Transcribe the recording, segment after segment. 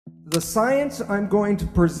The science I'm going to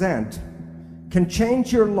present can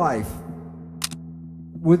change your life.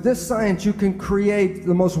 With this science, you can create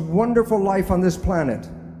the most wonderful life on this planet.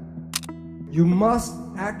 You must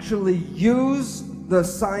actually use the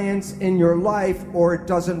science in your life or it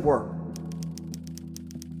doesn't work.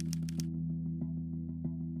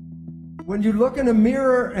 When you look in a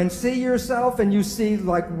mirror and see yourself and you see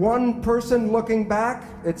like one person looking back,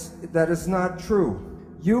 that is not true.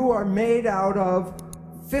 You are made out of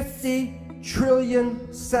 50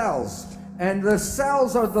 trillion cells, and the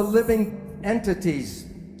cells are the living entities.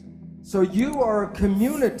 So you are a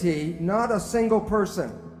community, not a single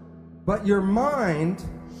person. But your mind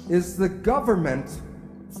is the government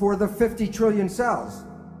for the 50 trillion cells.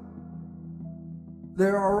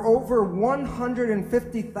 There are over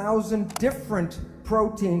 150,000 different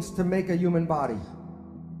proteins to make a human body.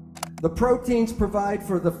 The proteins provide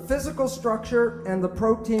for the physical structure, and the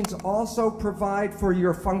proteins also provide for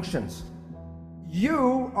your functions.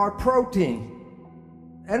 You are protein.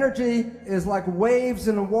 Energy is like waves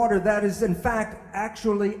in the water. That is, in fact,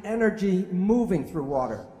 actually energy moving through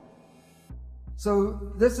water. So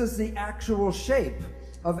this is the actual shape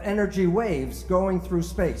of energy waves going through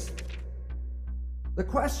space. The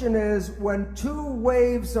question is, when two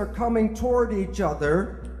waves are coming toward each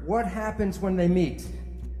other, what happens when they meet?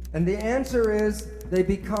 And the answer is, they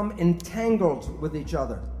become entangled with each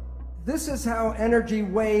other. This is how energy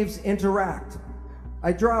waves interact.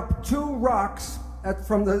 I drop two rocks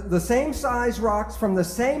from the same size rocks from the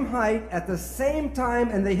same height at the same time,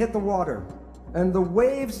 and they hit the water. And the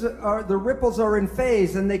ripples are in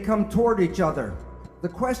phase and they come toward each other. The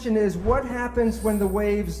question is, what happens when the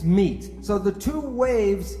waves meet? So the two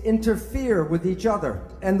waves interfere with each other,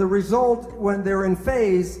 and the result when they're in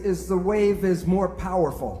phase is the wave is more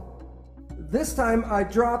powerful. This time I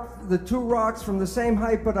dropped the two rocks from the same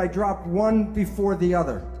height, but I dropped one before the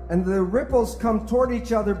other. And the ripples come toward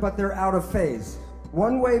each other, but they're out of phase.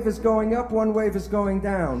 One wave is going up, one wave is going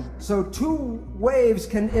down. So two waves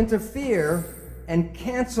can interfere and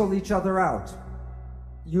cancel each other out.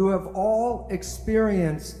 You have all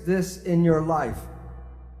experienced this in your life.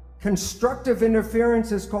 Constructive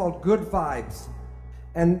interference is called good vibes,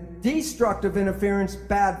 and destructive interference,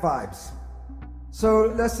 bad vibes.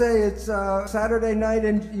 So let's say it's Saturday night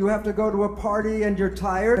and you have to go to a party and you're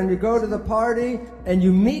tired, and you go to the party and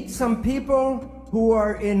you meet some people who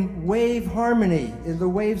are in wave harmony. The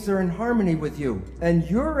waves are in harmony with you, and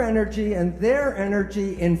your energy and their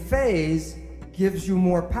energy in phase gives you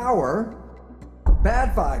more power.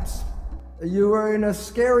 Bad vibes. You are in a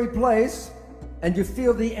scary place and you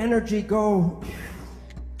feel the energy go.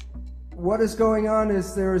 What is going on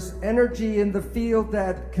is there's energy in the field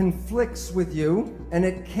that conflicts with you and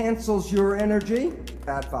it cancels your energy.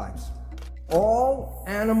 Bad vibes. All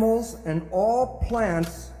animals and all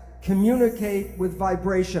plants communicate with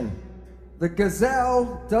vibration. The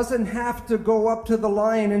gazelle doesn't have to go up to the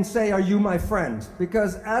lion and say, "Are you my friend?"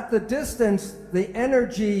 Because at the distance, the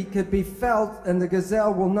energy could be felt and the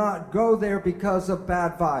gazelle will not go there because of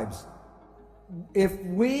bad vibes.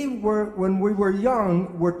 When we were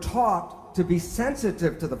young, were taught to be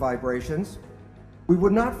sensitive to the vibrations, we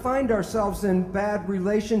would not find ourselves in bad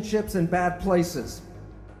relationships and bad places.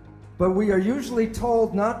 But we are usually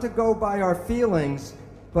told not to go by our feelings,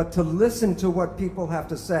 but to listen to what people have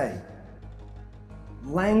to say.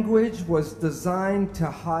 Language was designed to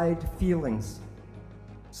hide feelings.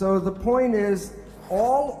 So the point is,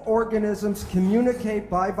 all organisms communicate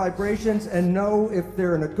by vibrations and know if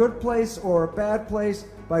they're in a good place or a bad place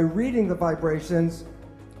by reading the vibrations.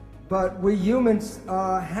 But we humans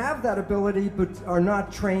have that ability, but are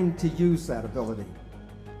not trained to use that ability.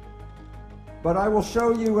 But I will show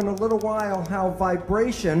you in a little while how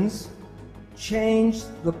vibrations change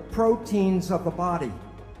the proteins of the body.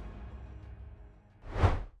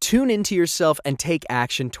 Tune into yourself and take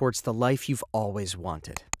action towards the life you've always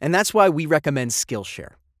wanted. And that's why we recommend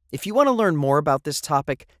SKILLSHare. If you want to learn more about this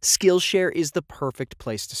topic, SKILLSHare is the perfect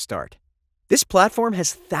place to start. This platform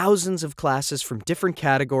has thousands of classes from different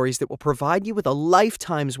categories that will provide you with a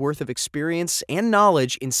lifetime's worth of experience and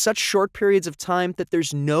knowledge in such short periods of time that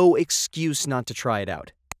there's no excuse not to try it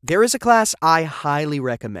out. There is a class I highly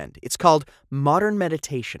recommend. It's called Modern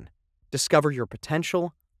Meditation. Discover your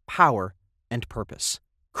potential, power, and purpose.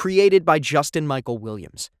 Created by Justin Michael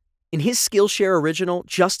Williams. In his SKILLSHare original,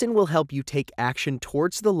 Justin will help you take action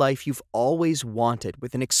towards the life you've always wanted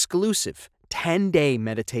with an exclusive 10-day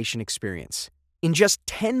meditation experience. In just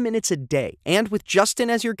 10 minutes a day, and with Justin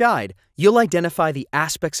as your guide, you'll identify the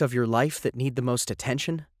aspects of your life that need the most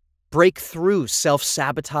attention, break through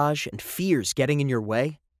self-sabotage and fears getting in your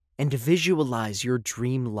way, and visualize your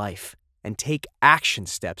dream life. and take action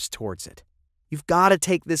steps towards it. You've got to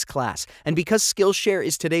take this class, and because SKILLSHare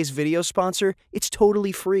is today's video sponsor, it's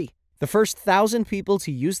totally free. The first 1,000 people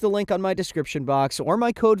to use the link on my description box or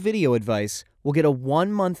my code VIDEOADVICE will get a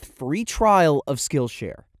 1-month free trial of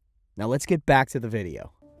SKILLSHare. Now let's get back to the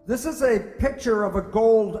video. This is a picture of a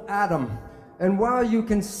gold atom, and while you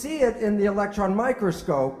can see it in the electron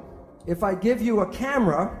microscope, if I give you a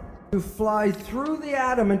camera to fly through the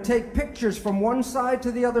atom and take pictures from one side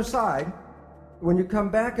to the other side, when you come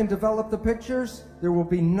back and develop the pictures, there will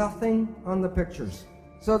be nothing on the pictures.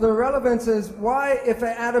 So the relevance is, why, if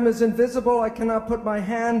an atom is invisible, I cannot put my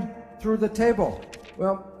hand through the table?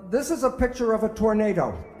 Well, this is a picture of a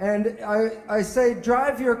tornado. And I say,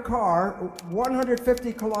 drive your car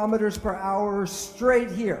 150 kilometers per hour straight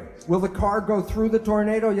here. Will the car go through the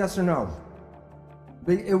tornado, yes or no?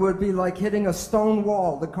 It would be like hitting a stone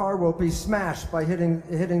wall. The car will be smashed by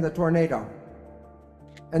hitting the tornado.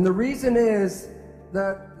 And the reason is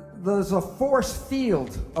that there's a force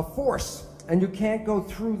field, a force, and you can't go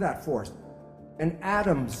through that force. And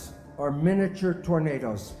atoms are miniature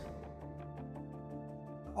tornadoes.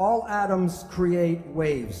 All atoms create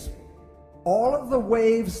waves. All of the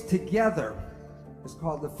waves together is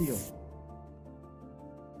called the field.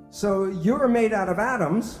 So you're made out of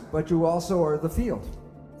atoms, but you also are the field.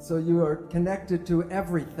 So you are connected to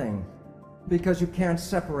everything because you can't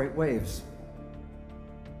separate waves.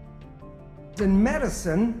 In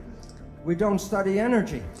medicine, we don't study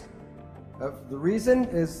energy. The reason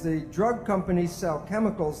is the drug companies sell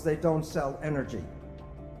chemicals, they don't sell energy.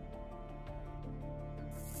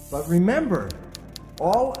 But remember,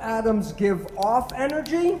 all atoms give off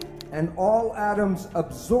energy and all atoms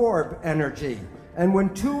absorb energy. And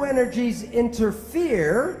when two energies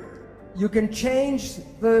interfere, you can change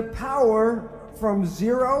the power from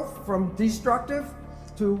zero, from destructive,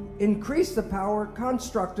 to increase the power,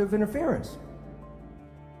 constructive interference.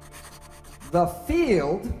 The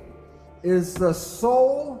field is the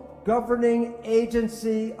sole governing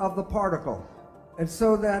agency of the particle. And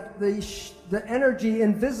so that the energy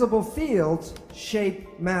in visible fields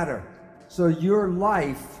shape matter. So your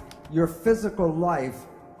life, your physical life,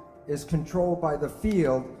 is controlled by the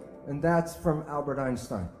field, and that's from Albert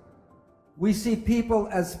Einstein. We see people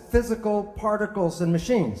as physical particles and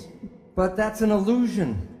machines, but that's an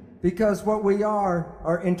illusion, because what we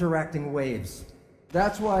are interacting waves.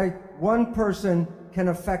 That's why one person can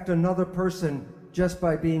affect another person just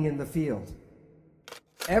by being in the field.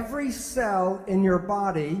 Every cell in your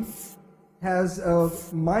body has a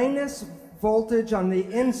minus voltage on the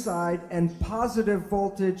inside and positive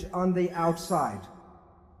voltage on the outside.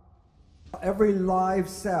 Every live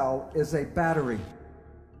cell is a battery.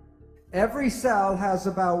 Every cell has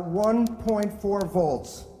about 1.4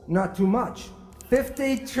 volts, not too much.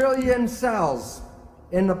 50 trillion cells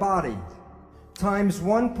in the body times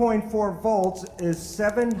 1.4 volts is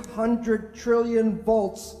 700 trillion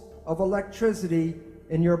volts of electricity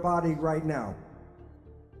in your body right now.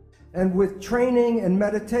 And with training and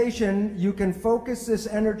meditation, you can focus this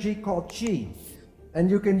energy called chi, and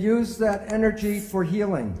you can use that energy for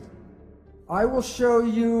healing. I will show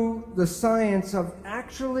you the science of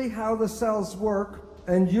actually how the cells work,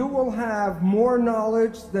 and you will have more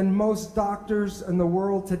knowledge than most doctors in the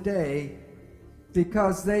world today,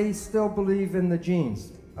 because they still believe in the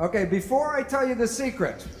genes. Okay, before I tell you the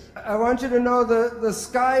secret, I want you to know the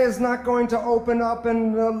sky is not going to open up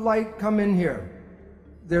and the light come in here.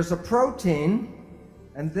 There's a protein,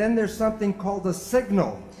 and then there's something called a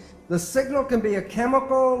signal. The signal can be a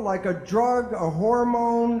chemical, like a drug, a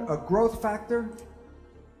hormone, a growth factor,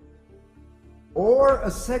 or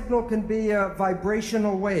a signal can be a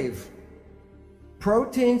vibrational wave.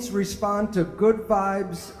 Proteins respond to good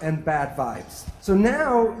vibes and bad vibes. So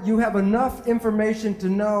now you have enough information to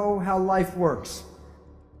know how life works.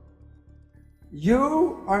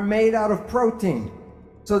 You are made out of protein.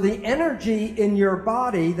 So the energy in your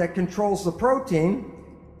body that controls the protein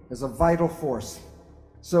is a vital force.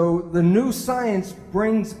 So the new science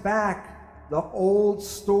brings back the old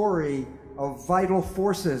story of vital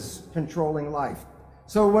forces controlling life.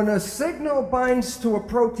 So when a signal binds to a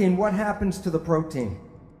protein, what happens to the protein?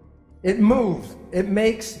 It moves. It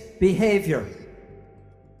makes behavior.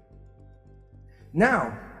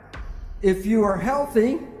 Now, if you are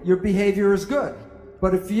healthy, your behavior is good.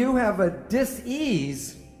 But if you have a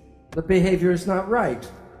dis-ease, the behavior is not right.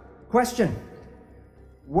 Question: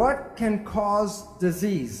 what can cause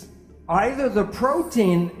disease? Either the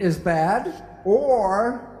protein is bad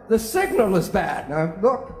or the signal is bad. Now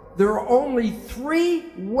look, there are only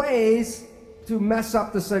 3 ways to mess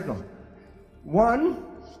up the signal. 1,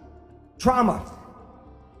 trauma.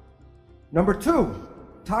 Number 2,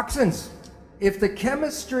 Toxins. If the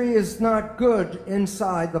chemistry is not good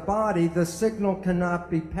inside the body, the signal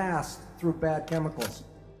cannot be passed through bad chemicals.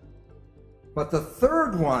 But the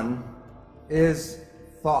third one is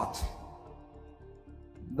thought.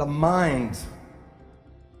 The mind.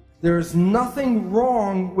 There's nothing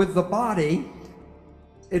wrong with the body.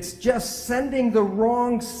 It's just sending the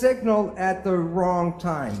wrong signal at the wrong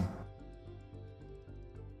time.